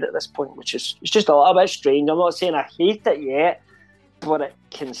he's dead at this point, which is it's just a little bit strange. I'm not saying I hate it yet, but it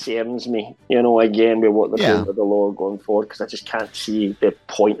concerns me, you know, again, with what they're doing with the lore going forward, because I just can't see the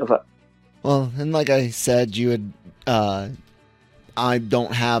point of it. Well, and like I said, you had... I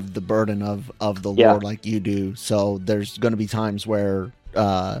don't have the burden of the lore like you do, so there's going to be times where...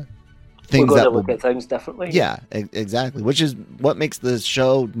 We're going to look at things differently. Yeah, exactly. Which is what makes the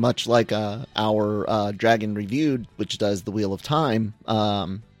show much like our Dragon Reviewed, which does the Wheel of Time.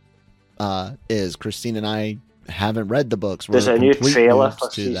 Is Christine and I haven't read the books. There's a new trailer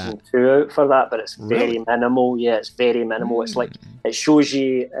for season 2 out for that, but it's very minimal. Yeah, it's very minimal. It's like it shows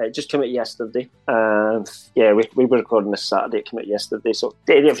you. It just came out yesterday. We were recording this Saturday. It came out yesterday. So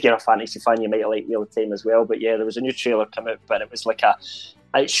if you're a fantasy fan, you might like Wheel of Time as well. But yeah, there was a new trailer come out, but it was like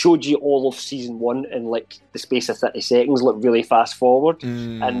it showed you all of season 1 in like the space of 30 seconds, look really fast forward,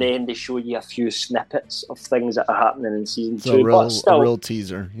 and then they show you a few snippets of things that are happening in season 2. A real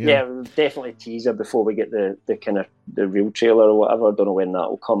teaser. Yeah, definitely a teaser before we get the kind of the real trailer or whatever. I don't know when that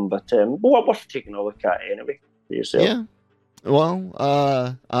will come, but worth taking a look at anyway for yourself. Yeah.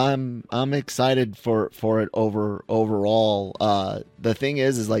 Well, I'm excited for it overall. The thing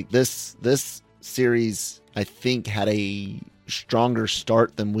is like this series I think had a stronger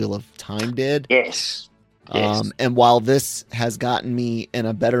start than Wheel of Time did. Yes. And while this has gotten me in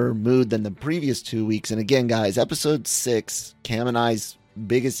a better mood than the previous 2 weeks, and again, guys, episode 6, Cam and I's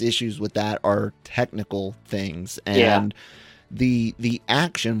biggest issues with that are technical things and the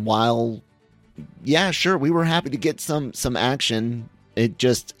action. While sure, we were happy to get some action, it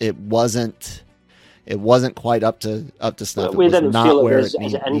wasn't quite up to snuff. We didn't feel it was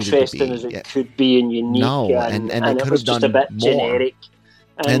as interesting as it could be and unique. No, and it could have done just a bit more. Generic.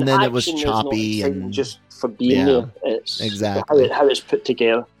 And then it was choppy and just for being there. It's exactly how it's put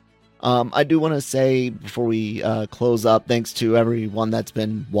together. I do want to say before we close up, thanks to everyone that's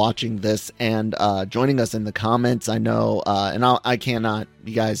been watching this and joining us in the comments. I know, and I cannot,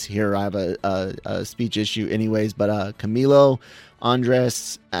 you guys hear, I have a speech issue anyways, but Camilo,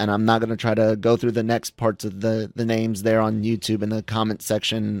 Andres, and I'm not going to try to go through the next parts of the names there on YouTube in the comment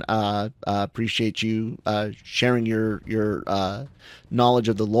section. Appreciate you sharing your knowledge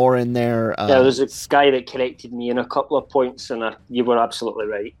of the lore in there. There's a guy that corrected me in a couple of points, and you were absolutely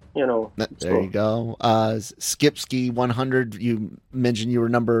right. You know, there you go. Skipsky 100, you mentioned you were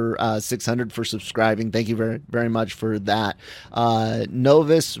number 600 for subscribing. Thank you very, very much for that.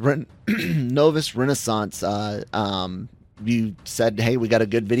 Novus Renaissance. You said, hey, we got a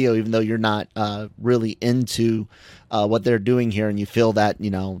good video, even though you're not really into what they're doing here, and you feel that,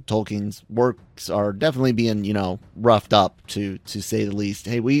 you know, Tolkien's works are definitely being, you know, roughed up to say the least.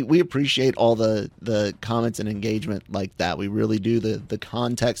 Hey, we appreciate all the comments and engagement like that. We really do. The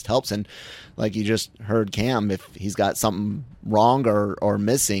context helps, and like you just heard Cam, if he's got something wrong or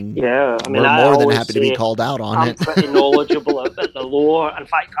missing, I mean, we're more than happy to be called out on it. I'm pretty knowledgeable about the lore. In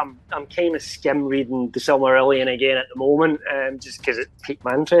fact, I'm kind of skim reading the Silmarillion again at the moment, just because it piqued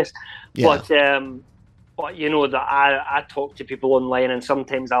my interest. But you know that I talk to people online, and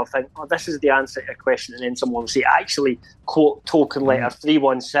sometimes I'll think, oh, this is the answer to a question, and then someone will say, actually, quote token letter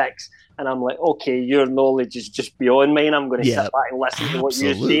 316. And I'm like, okay, your knowledge is just beyond mine. I'm going to sit back and listen to what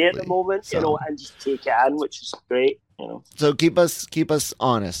you say at the moment, you know, and just take it in, which is great, you know. So keep us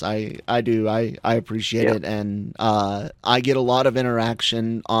honest. I do. I appreciate it, and I get a lot of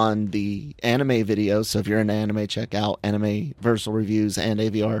interaction on the anime videos. So if you're into anime, check out Anime Versal Reviews and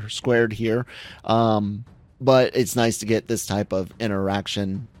AVR Squared here. But it's nice to get this type of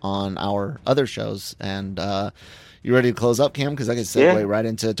interaction on our other shows, and you ready to close up, Cam? Because I can segue right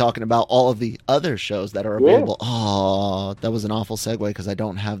into talking about all of the other shows that are available. Oh, that was an awful segue because I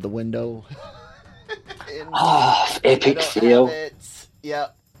don't have the window. Epic fail.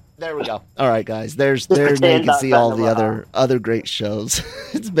 Yep. There we go. All right, guys. There you can see all the other great shows.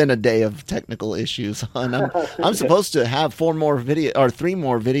 It's been a day of technical issues, and I'm supposed to have 3 more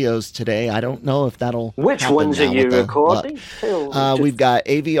videos today. I don't know if that'll. Which ones are you recording? We've got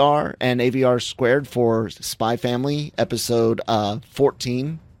AVR and AVR Squared for Spy Family episode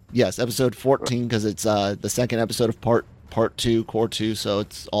 14. Yes, episode 14 because it's the second episode of part 2, core 2, so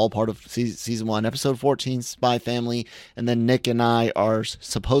it's all part of season 1, episode 14, Spy Family, and then Nick and I are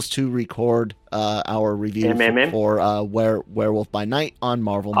supposed to record our review for Werewolf by Night on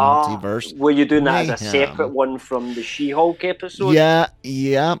Marvel Multiverse. Were you doing that as a separate one from the She-Hulk episode? Yeah,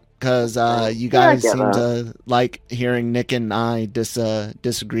 because you guys seem to like hearing Nick and I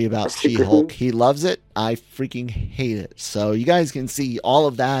disagree about She-Hulk. He loves it. I freaking hate it. So you guys can see all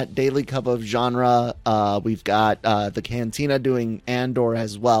of that. Daily Cup of Genre. We've got the Cantina doing Andor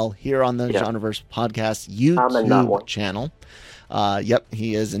as well here on the Genreverse Podcast YouTube channel. Yep,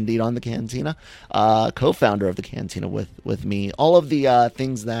 he is indeed on the Cantina. Co-founder of the Cantina with me. All of the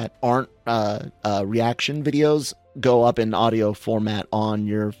things that aren't reaction videos go up in audio format on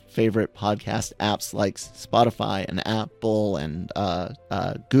your favorite podcast apps like Spotify and Apple and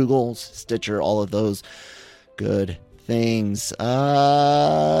Google, Stitcher, all of those good things.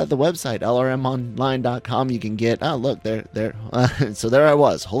 The website, lrmonline.com, you can get, look, there. So there I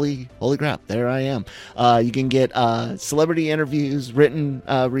was. Holy crap, there I am. You can get celebrity interviews, written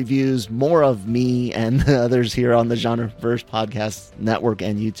reviews, more of me and the others here on the Genreverse Podcast Network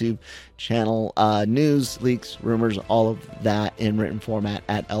and YouTube channel. News, leaks, rumors, all of that in written format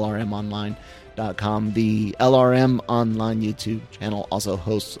at lrmonline.com. The LRM Online YouTube channel also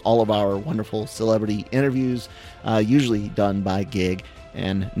hosts all of our wonderful celebrity interviews, usually done by Gig.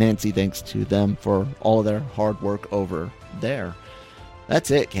 And Nancy, thanks to them for all of their hard work over there.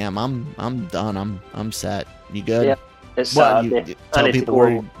 That's it, Cam. I'm done. I'm set. You good? Yeah. It's tell people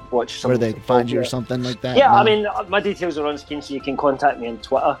where they can find you or something like that. Yeah, no? I mean, my details are on screen, so you can contact me on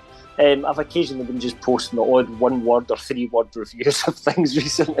Twitter. I've occasionally been just posting the odd 1-word or 3-word reviews of things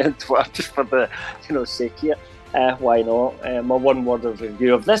recently on Twitter, just for the sake of it. Why not? My 1-word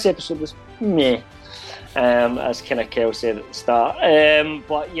review of this episode was meh, as kind of Kel said at the start.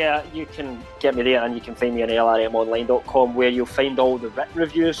 But yeah, you can get me there, and you can find me on lrmonline.com, where you'll find all the written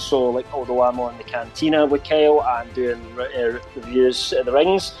reviews. So, like, although I'm on the Cantina with Kyle and doing reviews at the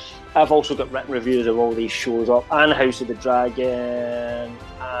Rings, I've also got written reviews of all these shows up, and House of the Dragon,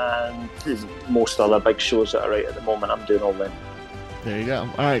 and most other big shows that are out at the moment. I'm doing all them. There you go.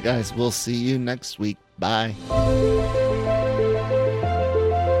 All right, guys. We'll see you next week. Bye.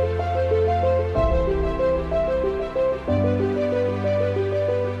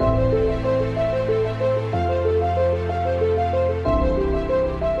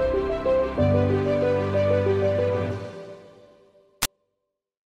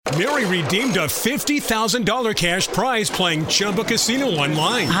 Mary redeemed a $50,000 cash prize playing Chumba Casino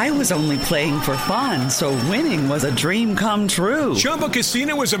online. I was only playing for fun, so winning was a dream come true. Chumba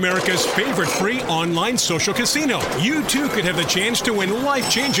Casino is America's favorite free online social casino. You, too, could have the chance to win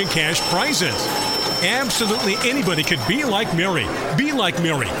life-changing cash prizes. Absolutely anybody could be like Mary. Be like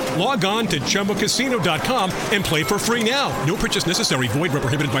Mary. Log on to ChumbaCasino.com and play for free now. No purchase necessary. Void where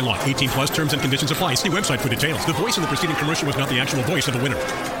prohibited by law. 18 plus terms and conditions apply. See website for details. The voice in the preceding commercial was not the actual voice of the winner.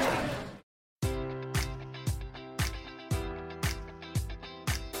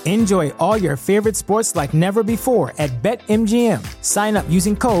 Enjoy all your favorite sports like never before at BetMGM. Sign up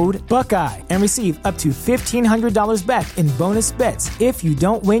using code Buckeye and receive up to $1,500 back in bonus bets if you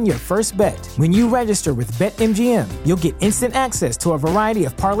don't win your first bet. When you register with BetMGM, you'll get instant access to a variety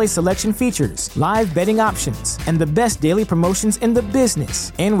of parlay selection features, live betting options, and the best daily promotions in the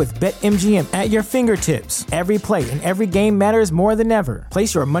business. And with BetMGM at your fingertips, every play and every game matters more than ever.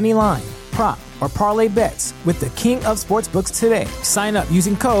 Place your money line, prop, or parlay bets with the king of sportsbooks today. Sign up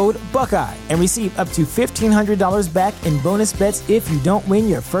using code Buckeye and receive up to $1,500 back in bonus bets if you don't win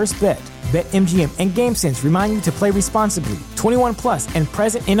your first bet. BetMGM and GameSense remind you to play responsibly. 21 plus and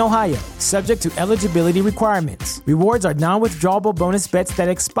present in Ohio, subject to eligibility requirements. Rewards are non-withdrawable bonus bets that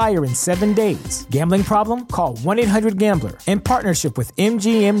expire in 7 days. Gambling problem? Call 1-800-GAMBLER in partnership with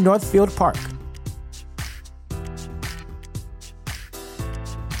MGM Northfield Park.